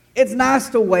It's nice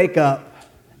to wake up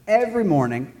every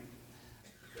morning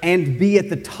and be at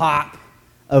the top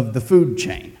of the food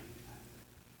chain.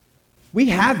 We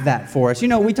have that for us. You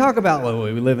know, we talk about, well,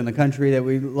 we live in the country that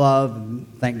we love, and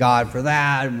thank God for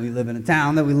that, and we live in a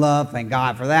town that we love, thank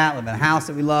God for that, live in a house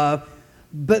that we love.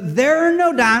 But there are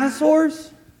no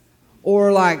dinosaurs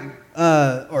or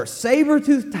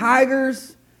saber-toothed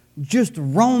tigers just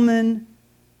roaming.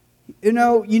 You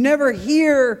know, you never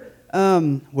hear,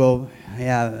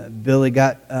 Billy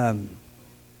got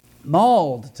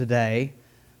mauled today.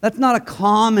 That's not a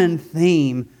common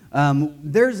theme.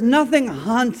 There's nothing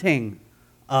hunting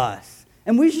us.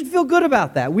 And we should feel good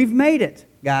about that. We've made it,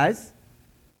 guys.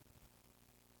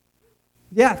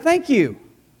 Yeah, thank you.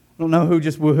 I don't know who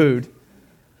just woohooed.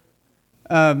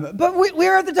 But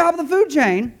we're at the top of the food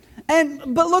chain.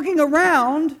 But looking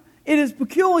around, it is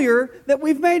peculiar that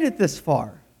we've made it this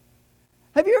far.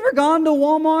 Have you ever gone to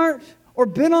Walmart or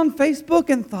been on Facebook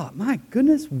and thought, my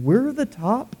goodness, we're the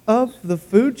top of the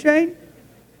food chain?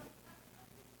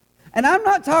 And I'm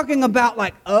not talking about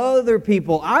like other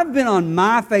people. I've been on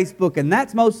my Facebook, and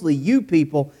that's mostly you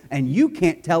people, and you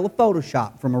can't tell a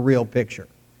Photoshop from a real picture.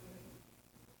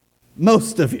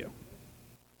 Most of you.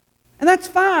 And that's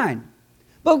fine.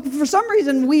 But for some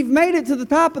reason, we've made it to the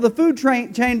top of the food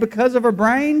chain because of our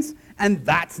brains, and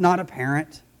that's not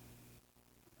apparent.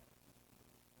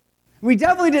 We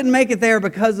definitely didn't make it there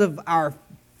because of our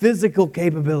physical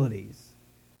capabilities.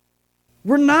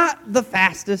 We're not the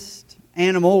fastest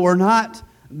animal. We're not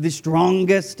the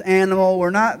strongest animal.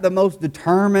 We're not the most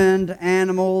determined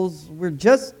animals. We're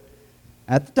just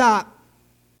at the top.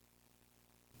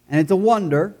 And it's a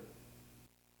wonder,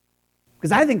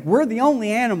 because I think we're the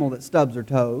only animal that stubs her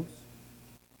toes.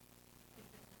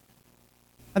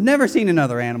 I've never seen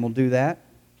another animal do that.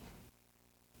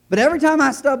 But every time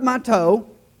I stub my toe,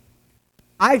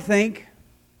 I think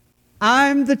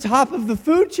I'm the top of the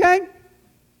food chain.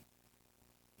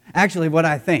 Actually, what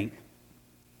I think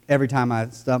every time I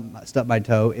stub my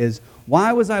toe is,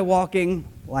 why was I walking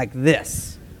like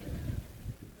this?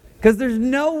 Because there's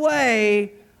no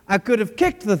way I could have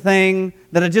kicked the thing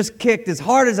that I just kicked as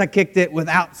hard as I kicked it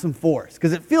without some force.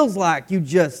 Because it feels like you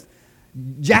just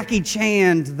Jackie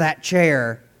Chan'd that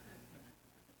chair.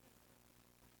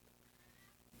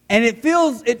 And it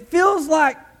feels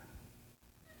like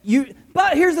you,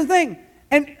 but here's the thing,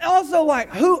 and also like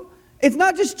it's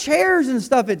not just chairs and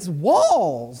stuff, it's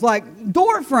walls, like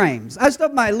door frames. I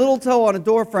stubbed my little toe on a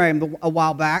door frame a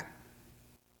while back.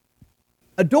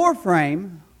 A door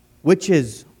frame which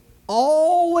has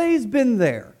always been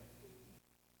there.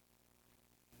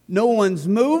 No one's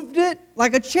moved it.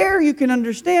 Like a chair you can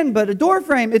understand, but a door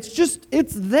frame, it's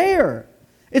there.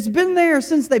 It's been there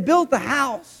since they built the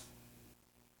house.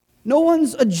 No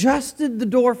one's adjusted the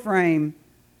door frame,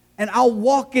 and I'll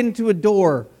walk into a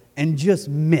door and just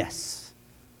miss.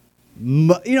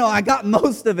 You know, I got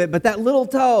most of it, but that little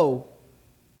toe.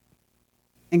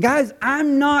 And guys,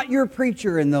 I'm not your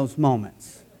preacher in those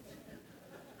moments.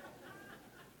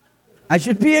 I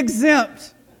should be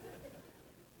exempt.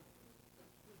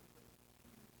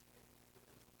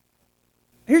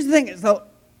 Here's the thing, so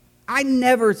I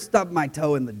never stub my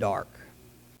toe in the dark.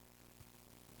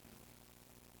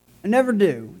 I never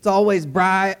do. It's always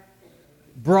bright,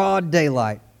 broad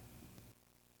daylight.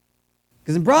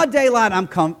 Because in broad daylight, I'm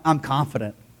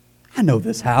confident. I know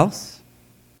this house.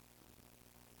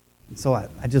 And so I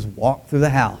just walk through the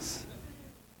house.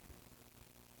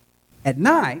 At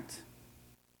night,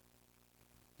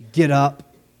 you get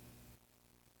up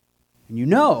and you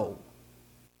know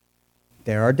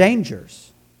there are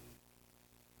dangers.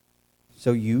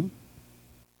 So you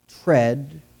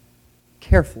tread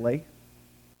carefully,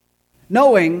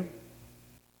 knowing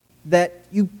that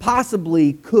you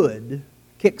possibly could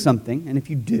kick something, and if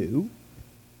you do,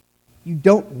 you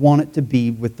don't want it to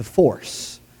be with the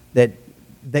force that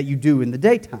you do in the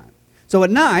daytime. So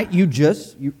at night, you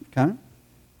just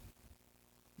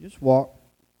walk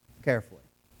carefully.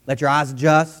 Let your eyes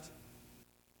adjust.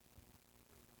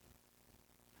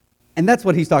 And that's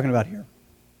what he's talking about here.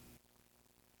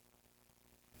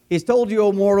 He's told you,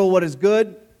 O mortal, what is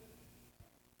good.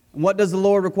 And what does the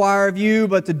Lord require of you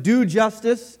but to do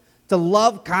justice, to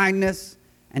love kindness,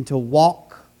 and to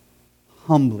walk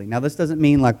humbly. Now, this doesn't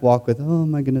mean like walk with, oh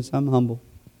my goodness, I'm humble.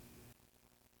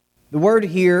 The word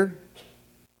here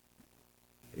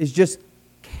is just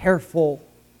careful.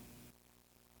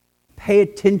 Pay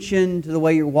attention to the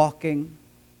way you're walking.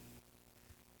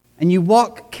 And you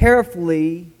walk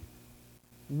carefully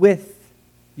with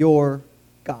your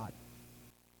God.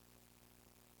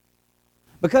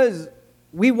 Because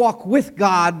we walk with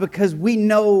God because we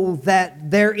know that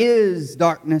there is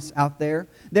darkness out there.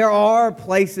 There are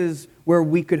places where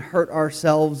we could hurt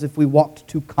ourselves if we walked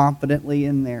too confidently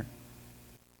in there.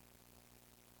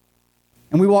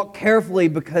 And we walk carefully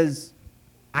because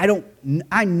I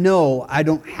know I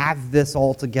don't have this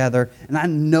all together, and I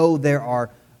know there are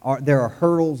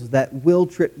hurdles that will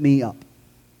trip me up.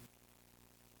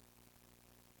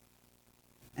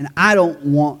 And I don't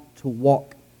want to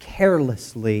walk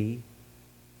carelessly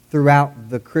throughout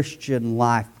the Christian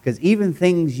life, because even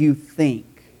things you think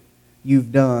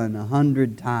you've done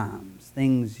 100 times,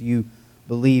 things you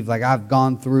believe, like I've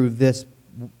gone through this,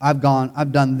 I've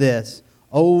done this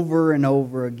over and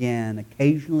over again,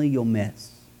 occasionally you'll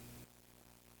miss.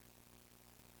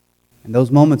 And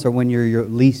those moments are when you're your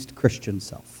least Christian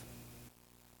self.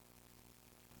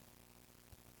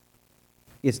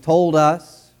 He has told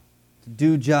us to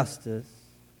do justice,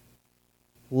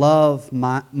 love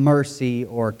mercy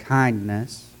or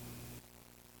kindness,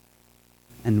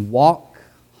 and walk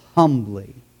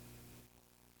humbly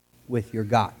with your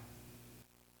God.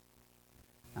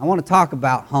 I want to talk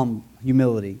about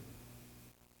humility.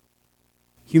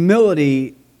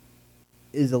 Humility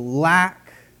is a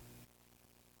lack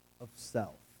of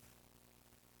self.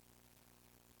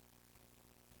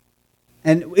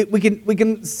 And we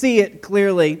can see it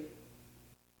clearly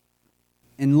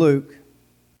in Luke.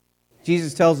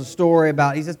 Jesus tells a story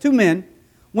about, he says, two men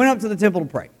went up to the temple to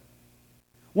pray.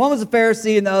 One was a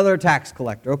Pharisee and the other a tax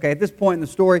collector. Okay, at this point in the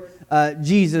story,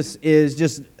 Jesus is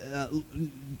just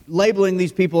labeling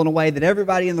these people in a way that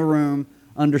everybody in the room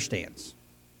understands.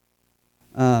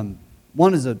 One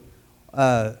is a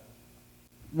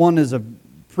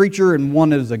preacher, and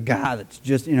one is a guy that's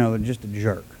just a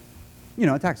jerk,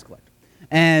 a tax collector.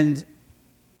 And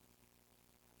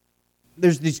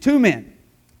there's these two men.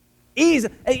 He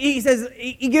says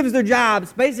he gives their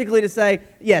jobs basically to say,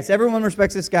 yes, everyone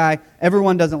respects this guy.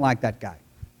 Everyone doesn't like that guy.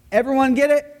 Everyone get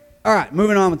it? All right,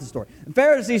 moving on with the story. The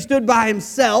Pharisee stood by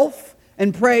himself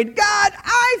and prayed, God,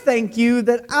 I thank you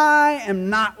that I am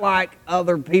not like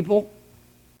other people.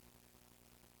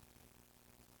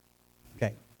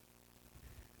 Okay.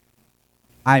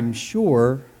 I'm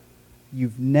sure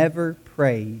you've never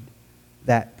prayed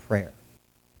that prayer,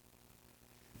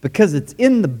 because it's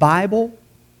in the Bible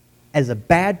as a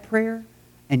bad prayer,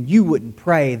 and you wouldn't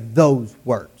pray those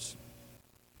words.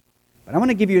 But I want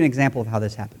to give you an example of how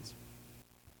this happens.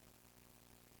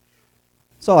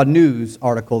 I saw a news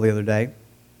article the other day. I'm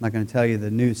not going to tell you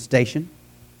the news station,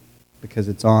 because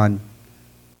it's on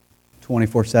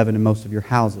 24/7 in most of your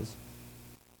houses.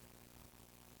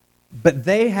 But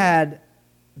they had,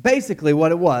 basically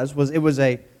what it was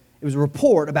a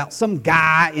report about some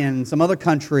guy in some other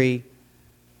country,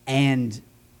 and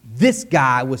this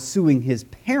guy was suing his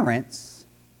parents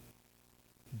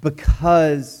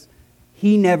because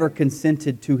he never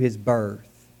consented to his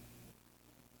birth.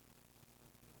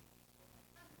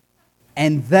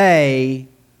 And they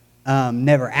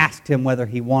never asked him whether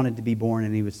he wanted to be born,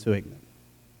 and he was suing them.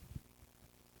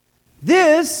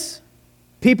 This,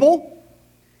 people,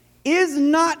 is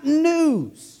not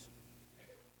news.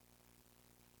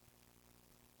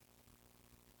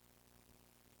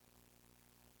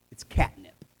 It's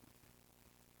catnip.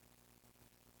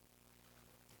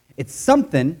 It's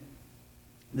something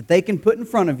that they can put in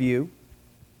front of you,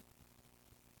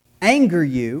 anger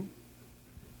you.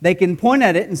 They can point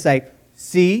at it and say,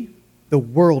 see, the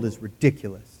world is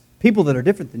ridiculous. People that are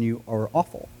different than you are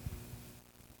awful.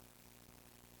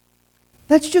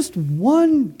 That's just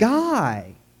one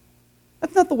guy.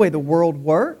 That's not the way the world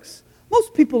works.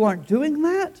 Most people aren't doing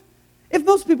that. If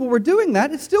most people were doing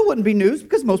that, it still wouldn't be news,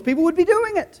 because most people would be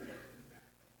doing it.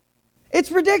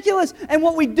 It's ridiculous. And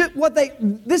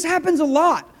this happens a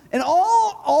lot in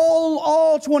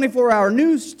all 24-hour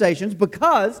news stations,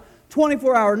 because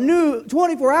 24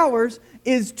 hours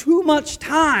is too much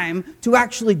time to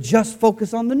actually just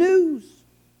focus on the news.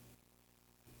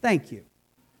 Thank you.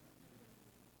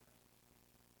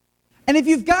 And if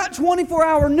you've got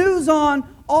 24-hour news on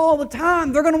all the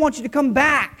time, they're going to want you to come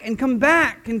back and come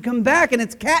back and come back, and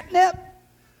it's catnip.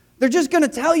 They're just going to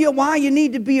tell you why you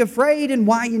need to be afraid and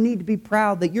why you need to be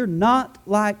proud that you're not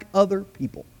like other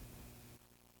people.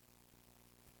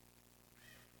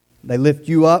 They lift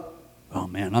you up. Oh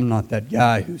man, I'm not that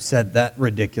guy who said that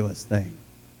ridiculous thing.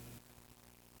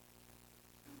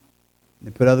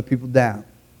 They put other people down.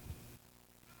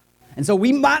 And so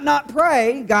we might not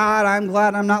pray, God, I'm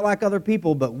glad I'm not like other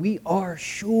people, but we are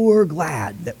sure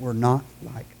glad that we're not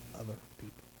like other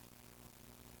people.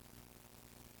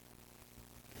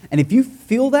 And if you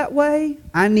feel that way,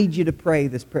 I need you to pray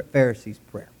this Pharisee's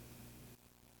prayer.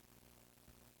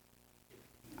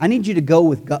 I need you to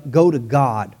go to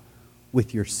God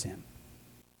with your sin.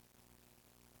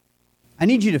 I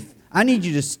need you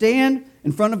to stand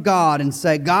in front of God and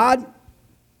say, God,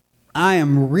 I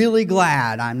am really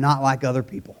glad I'm not like other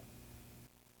people.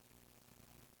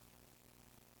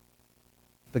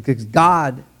 Because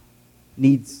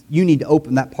you need to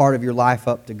open that part of your life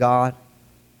up to God.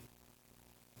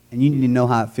 And you need to know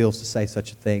how it feels to say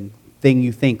such a thing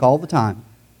you think all the time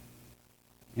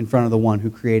in front of the one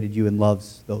who created you and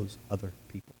loves those other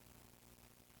people.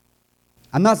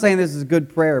 I'm not saying this is a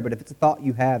good prayer, but if it's a thought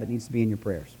you have, it needs to be in your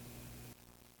prayers.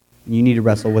 And you need to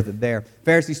wrestle with it there.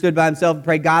 Pharisee stood by himself and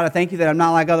prayed, God, I thank you that I'm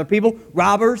not like other people,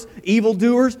 robbers,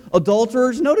 evildoers,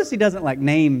 adulterers. Notice he doesn't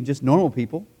name just normal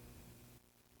people.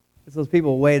 It's those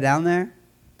people way down there.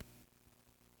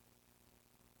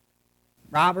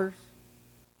 Robbers,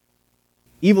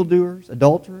 evildoers,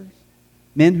 adulterers,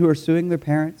 men who are suing their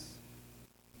parents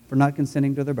for not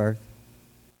consenting to their birth.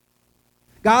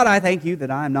 God, I thank you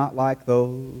that I'm not like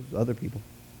those other people.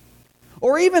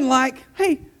 Or even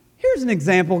hey, here's an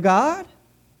example, God.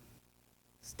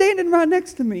 Standing right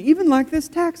next to me, even like this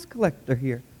tax collector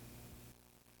here.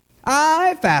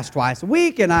 I fast twice a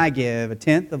week and I give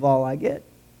 1/10 of all I get.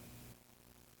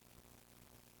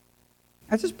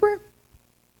 That's his prayer.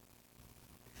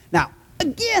 Now,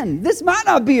 again, this might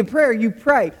not be a prayer you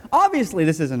pray. Obviously,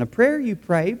 this isn't a prayer you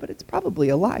pray, but it's probably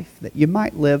a life that you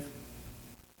might live.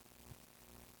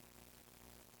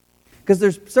 Because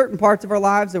there's certain parts of our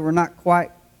lives that we're not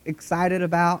quite excited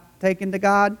about taking to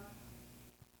God.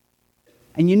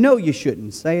 And you know you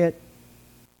shouldn't say it,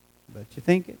 but you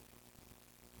think it.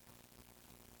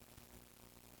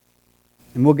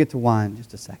 And we'll get to why in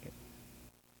just a second.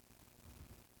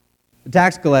 The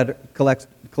tax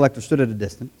collector stood at a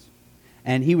distance,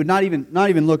 and he would not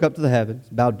even look up to the heavens,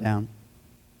 bowed down.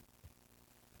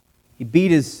 He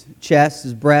beat his chest,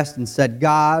 his breast, and said,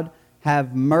 God,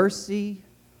 have mercy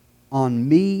on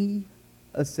me,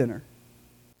 a sinner.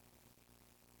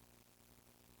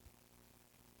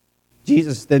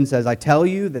 Jesus then says, I tell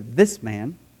you that this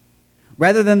man,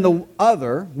 rather than the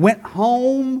other, went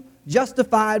home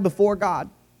justified before God.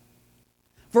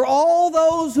 For all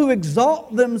those who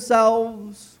exalt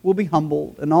themselves will be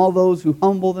humbled, and all those who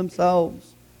humble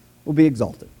themselves will be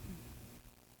exalted.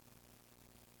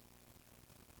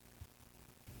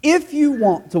 If you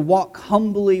want to walk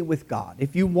humbly with God,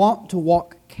 if you want to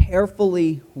walk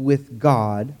carefully with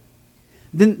God,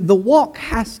 then the walk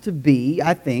has to be,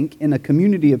 I think, in a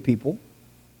community of people.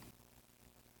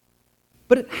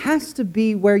 But it has to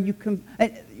be where you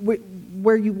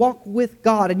walk with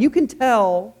God. And you can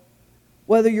tell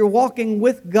whether you're walking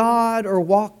with God or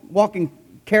walking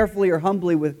carefully or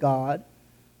humbly with God,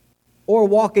 or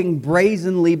walking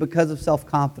brazenly because of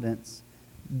self-confidence,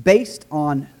 based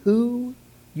on who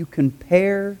you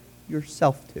compare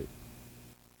yourself to.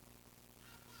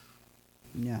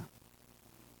 Yeah.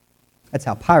 That's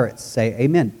how pirates say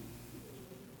amen.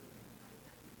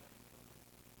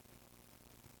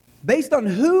 Based on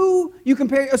who you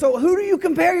compare. So who do you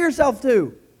compare yourself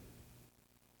to?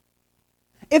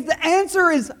 If the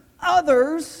answer is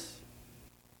others,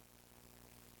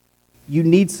 you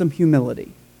need some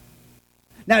humility.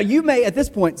 Now you may at this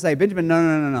point say, Benjamin,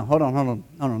 no, hold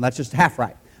on, that's just half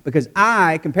right. Because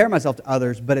I compare myself to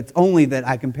others, but it's only that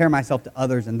I compare myself to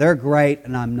others and they're great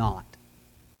and I'm not.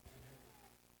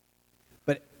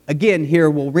 But again, here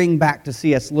we'll ring back to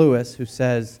C.S. Lewis, who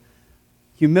says,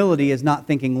 humility is not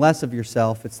thinking less of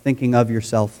yourself, it's thinking of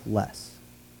yourself less.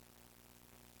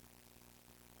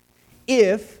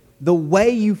 If the way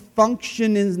you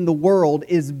function in the world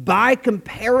is by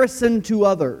comparison to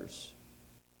others,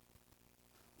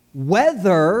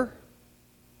 whether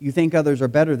you think others are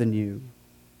better than you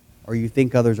or you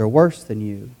think others are worse than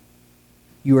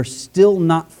you are still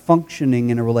not functioning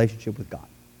in a relationship with God.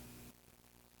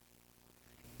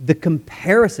 The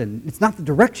comparison, it's not the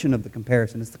direction of the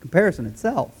comparison, it's the comparison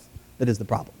itself that is the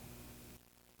problem.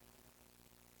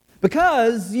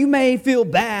 Because you may feel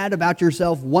bad about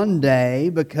yourself one day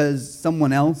because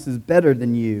someone else is better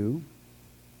than you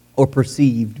or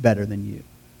perceived better than you.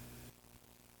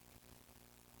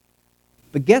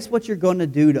 But guess what you're going to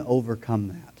do to overcome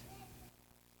that?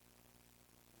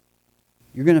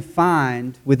 You're going to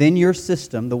find within your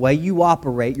system, the way you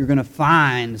operate, you're going to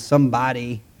find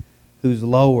somebody who's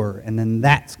lower, and then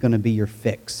that's going to be your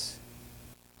fix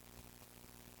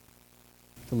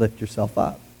to lift yourself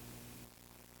up.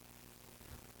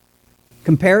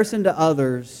 Comparison to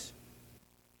others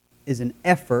is an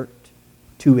effort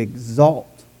to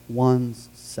exalt one's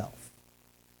self.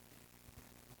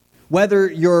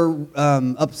 Whether you're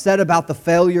upset about the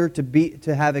failure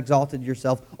to have exalted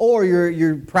yourself, or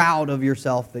you're proud of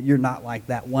yourself that you're not like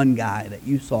that one guy that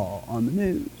you saw on the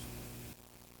news.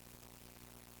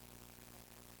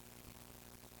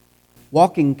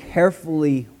 Walking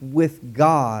carefully with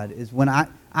God is when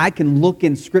I can look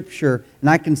in Scripture and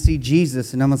I can see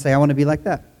Jesus and I'm going to say, I want to be like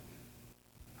that.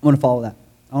 I want to follow that.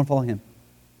 I want to follow Him.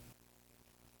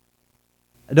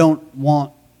 I don't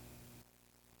want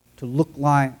to look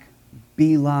like,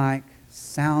 be like,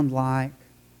 sound like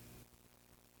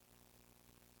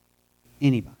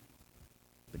anybody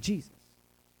but Jesus.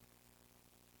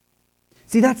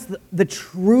 See, that's the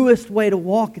truest way to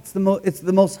walk. It's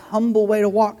the most humble way to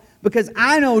walk, because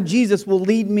I know Jesus will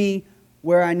lead me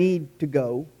where I need to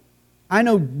go. I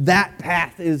know that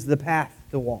path is the path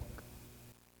to walk.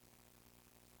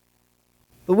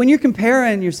 But when you're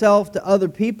comparing yourself to other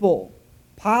people,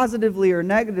 positively or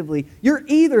negatively, you're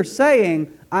either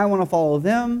saying, I want to follow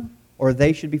them, or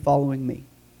they should be following me.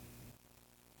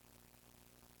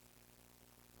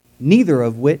 Neither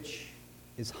of which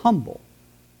is humble.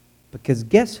 Because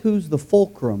guess who's the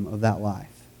fulcrum of that life?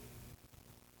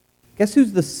 Guess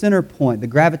who's the center point, the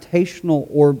gravitational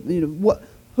orb?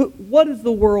 What is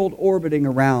the world orbiting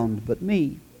around but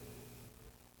me?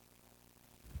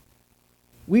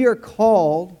 We are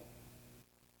called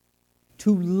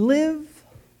to live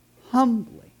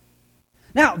humbly.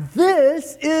 Now,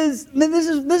 this is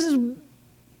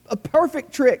a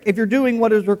perfect trick if you're doing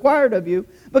what is required of you,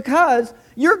 because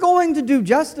you're going to do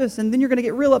justice and then you're going to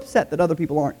get real upset that other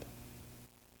people aren't.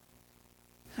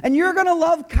 And you're going to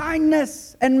love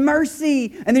kindness and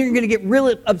mercy, and then you're going to get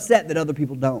really upset that other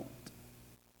people don't.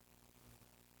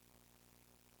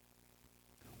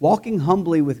 Walking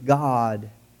humbly with God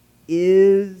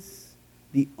is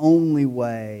the only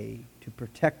way to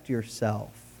protect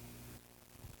yourself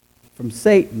from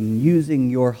Satan using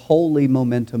your holy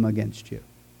momentum against you.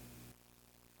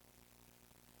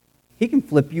 He can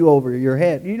flip you over your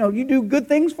head. You do good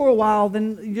things for a while,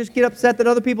 then you just get upset that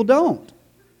other people don't.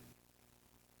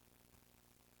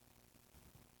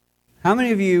 How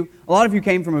many of you, a lot of you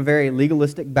came from a very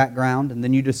legalistic background, and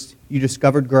then you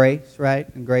discovered grace, right?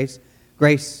 And grace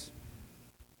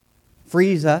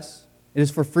frees us. It is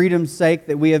for freedom's sake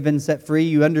that we have been set free.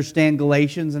 You understand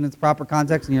Galatians in its proper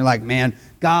context, and you're like, man,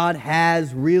 God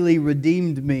has really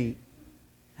redeemed me.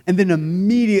 And then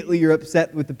immediately you're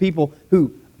upset with the people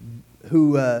who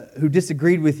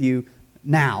disagreed with you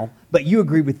now, but you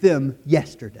agreed with them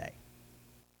yesterday.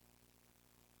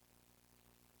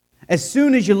 As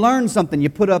soon as you learn something, you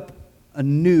put up a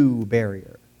new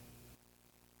barrier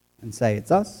and say,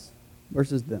 it's us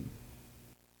versus them.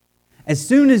 As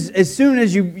soon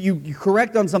as you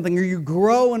correct on something, or you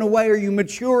grow in a way, or you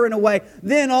mature in a way,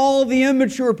 then all the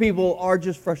immature people are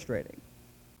just frustrating.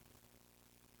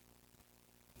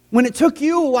 When it took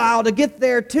you a while to get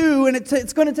there too, and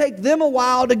it's going to take them a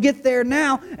while to get there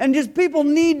now, and just people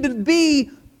need to be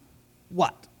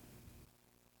what?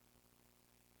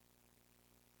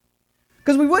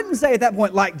 Because we wouldn't say at that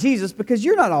point like Jesus, because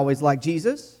you're not always like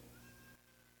Jesus.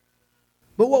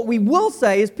 But what we will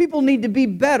say is people need to be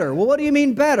better. Well, what do you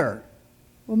mean better?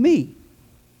 Well, me.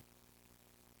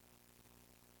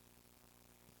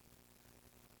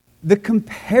 The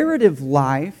comparative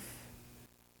life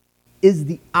is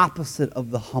the opposite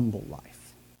of the humble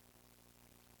life.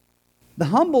 The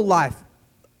humble life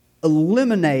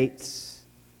eliminates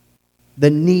the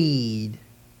need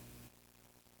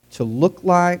to look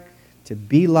like, to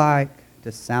be like,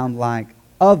 to sound like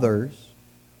others,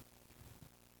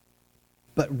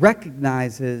 but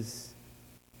recognizes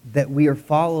that we are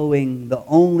following the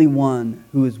only one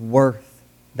who is worth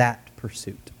that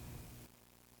pursuit.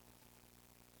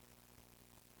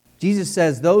 Jesus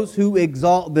says, those who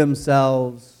exalt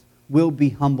themselves will be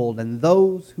humbled, and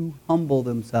those who humble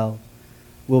themselves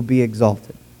will be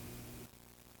exalted.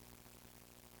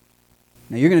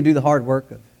 Now you're going to do the hard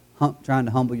work of trying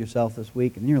to humble yourself this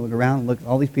week, and you're going to look around and look at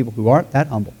all these people who aren't that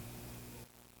humble.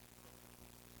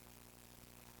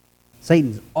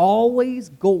 Satan's always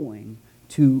going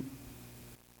to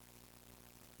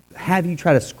have you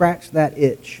try to scratch that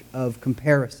itch of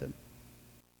comparison.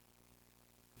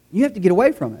 You have to get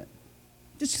away from it.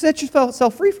 Just set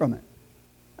yourself free from it.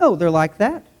 Oh, they're like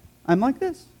that. I'm like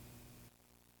this.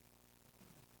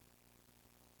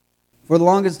 For the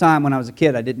longest time when I was a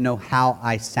kid, I didn't know how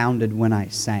I sounded when I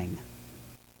sang.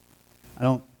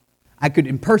 I could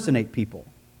impersonate people.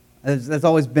 That's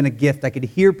always been a gift. I could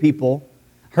hear people.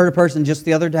 Heard a person just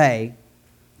the other day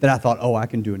that I thought, oh, I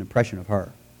can do an impression of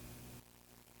her.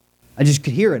 I just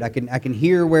could hear it. I can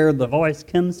hear where the voice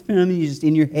comes from. You just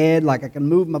in your head, like I can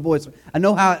move my voice. I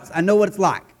know what it's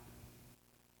like.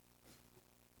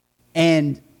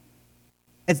 And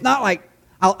it's not like,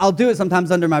 I'll do it sometimes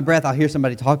under my breath. I'll hear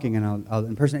somebody talking and I'll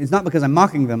impersonate. It's not because I'm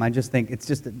mocking them. I just think it's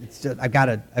just I've got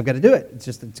to do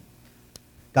it.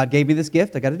 God gave me this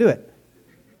gift. I got to do it.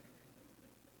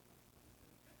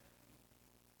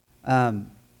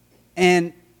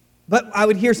 But I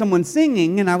would hear someone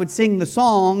singing, and I would sing the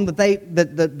song that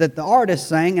the artist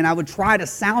sang, and I would try to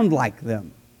sound like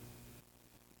them.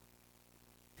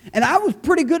 And I was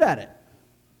pretty good at it.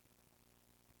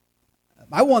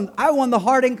 I won the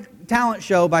Harding talent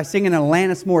show by singing an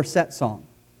Alanis Morissette song.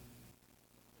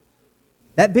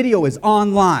 That video is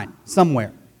online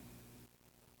somewhere.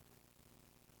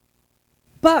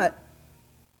 But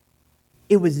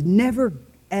it was never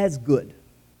as good.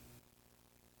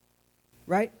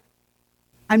 Right?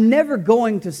 I'm never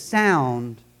going to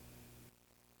sound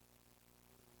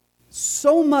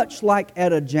so much like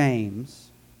Etta James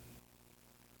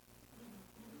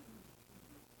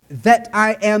that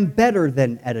I am better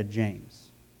than Etta James.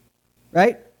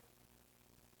 Right?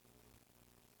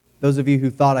 Those of you who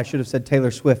thought I should have said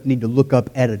Taylor Swift need to look up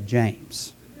Etta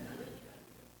James.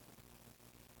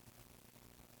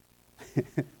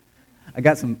 I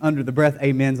got some under the breath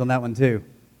amens on that one too.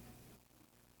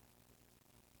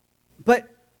 But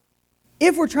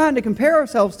if we're trying to compare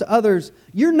ourselves to others,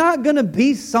 you're not going to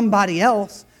be somebody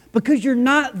else because you're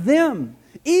not them.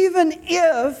 Even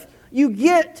if you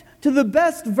get to the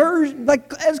best version,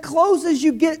 like as close as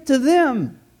you get to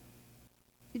them,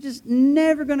 you're just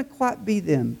never going to quite be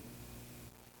them.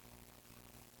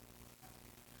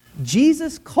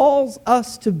 Jesus calls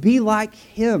us to be like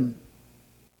Him.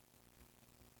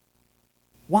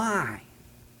 Why?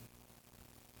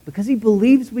 Because He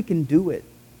believes we can do it.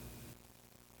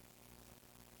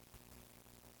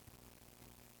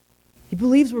 He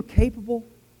believes we're capable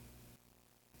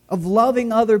of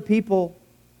loving other people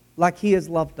like He has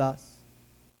loved us.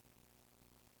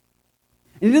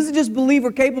 And He doesn't just believe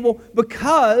we're capable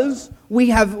because we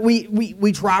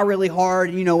try really hard.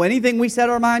 Anything we set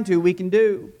our mind to, we can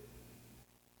do.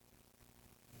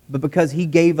 But because He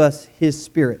gave us His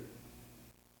Spirit.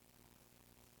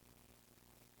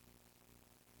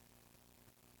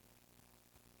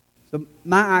 So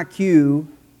my IQ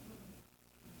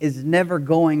is never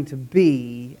going to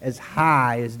be as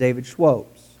high as David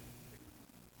Schwab's.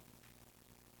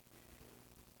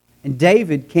 And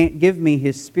David can't give me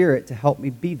his Spirit to help me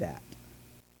be that.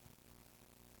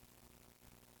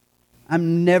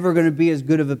 I'm never going to be as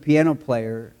good of a piano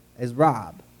player as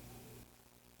Rob.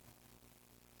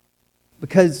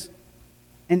 Because,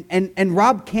 and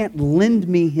Rob can't lend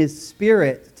me his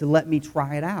Spirit to let me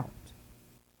try it out.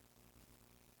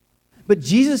 But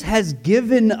Jesus has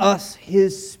given us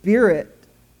His Spirit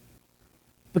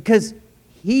because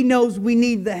He knows we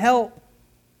need the help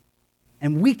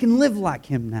and we can live like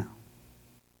Him now.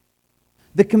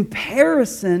 The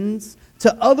comparisons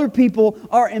to other people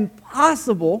are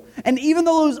impossible, and even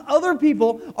though those other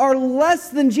people are less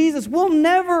than Jesus, we'll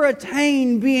never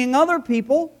attain being other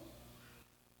people.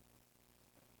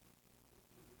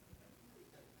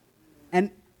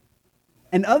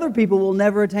 And other people will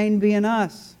never attain being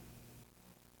us.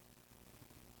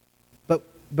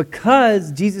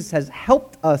 Because Jesus has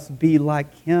helped us be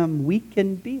like Him, we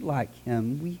can be like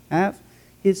Him. We have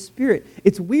His Spirit.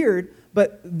 It's weird,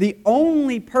 but the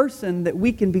only person that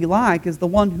we can be like is the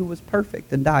one who was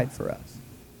perfect and died for us.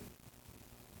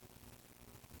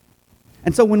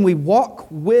 And so when we walk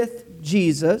with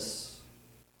Jesus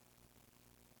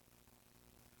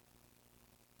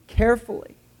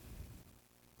carefully,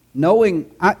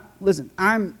 knowing,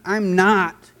 I'm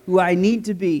not who I need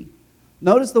to be.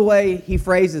 Notice the way he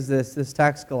phrases this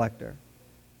tax collector.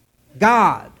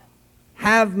 God,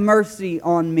 have mercy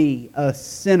on me, a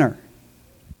sinner.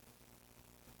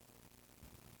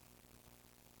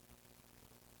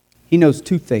 He knows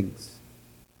two things.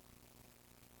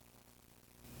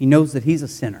 He knows that he's a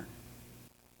sinner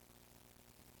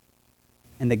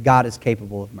and that God is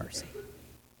capable of mercy.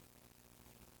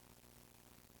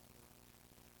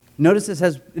 Notice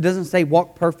it doesn't say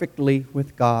walk perfectly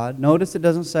with God. Notice it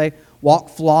doesn't say walk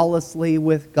flawlessly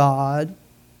with God.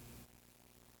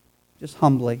 Just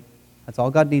humbly. That's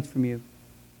all God needs from you.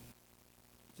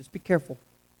 Just be careful.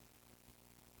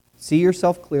 See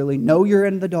yourself clearly. Know you're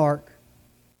in the dark.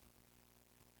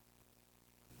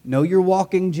 Know you're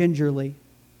walking gingerly.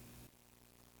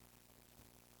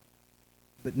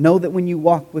 But know that when you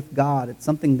walk with God, it's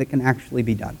something that can actually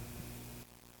be done.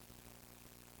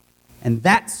 And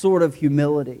that sort of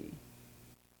humility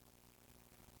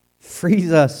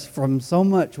frees us from so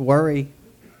much worry.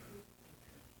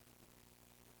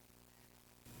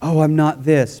 Oh, I'm not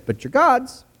this, but you're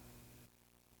God's.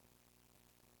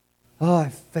 Oh, I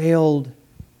failed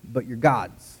but you're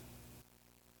God's.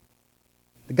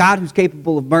 The God who's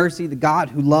capable of mercy, the God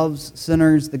who loves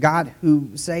sinners, the God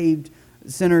who saved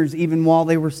sinners even while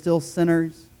they were still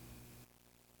sinners.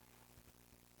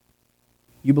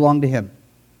 You belong to Him.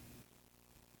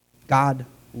 God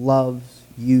loves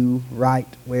you right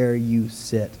where you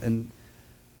sit. And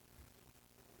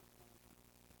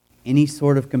any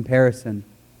sort of comparison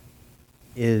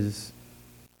is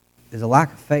a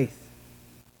lack of faith.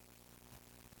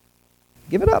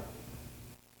 Give it up.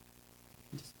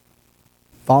 Just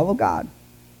follow God.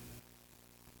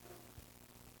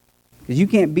 Because you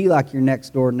can't be like your next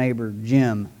door neighbor,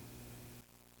 Jim.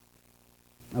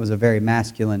 That was a very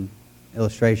masculine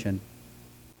illustration.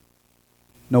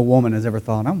 No woman has ever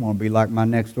thought, I want to be like my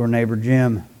next door neighbor,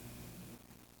 Jim.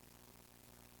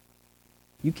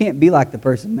 You can't be like the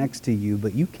person next to you,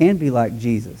 but you can be like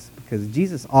Jesus, because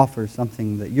Jesus offers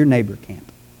something that your neighbor can't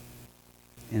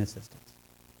in assistance.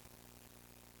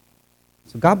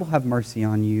 So God will have mercy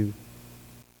on you.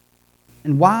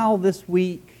 And while this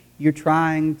week you're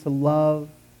trying to love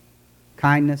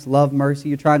kindness, love mercy,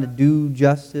 you're trying to do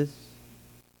justice,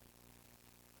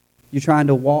 you're trying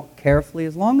to walk carefully,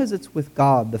 as long as it's with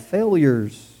God, the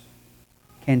failures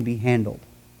can be handled.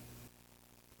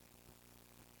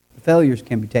 The failures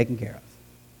can be taken care of.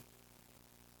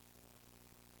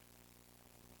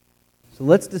 So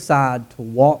let's decide to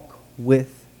walk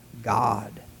with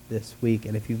God this week.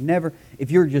 And if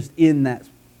you're just in that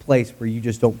place where you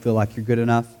just don't feel like you're good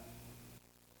enough,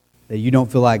 that you don't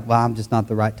feel like, well, I'm just not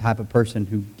the right type of person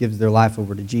who gives their life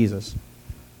over to Jesus.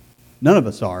 None of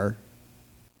us are.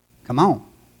 Come on.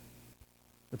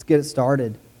 Let's get it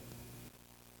started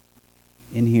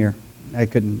in here. I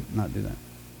couldn't not do that.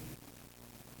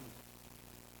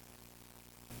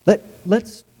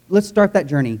 Let's start that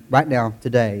journey right now,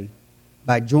 today,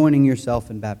 by joining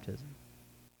yourself in baptism.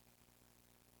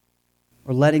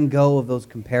 Or letting go of those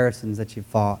comparisons that you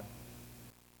fought.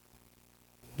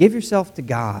 Give yourself to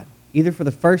God, either for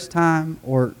the first time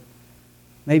or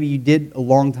maybe you did a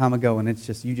long time ago and it's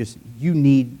just you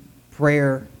need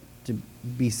prayer to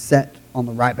be set on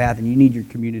the right path and you need your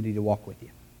community to walk with you.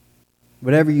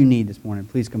 Whatever you need this morning,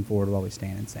 please come forward while we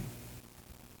stand and sing.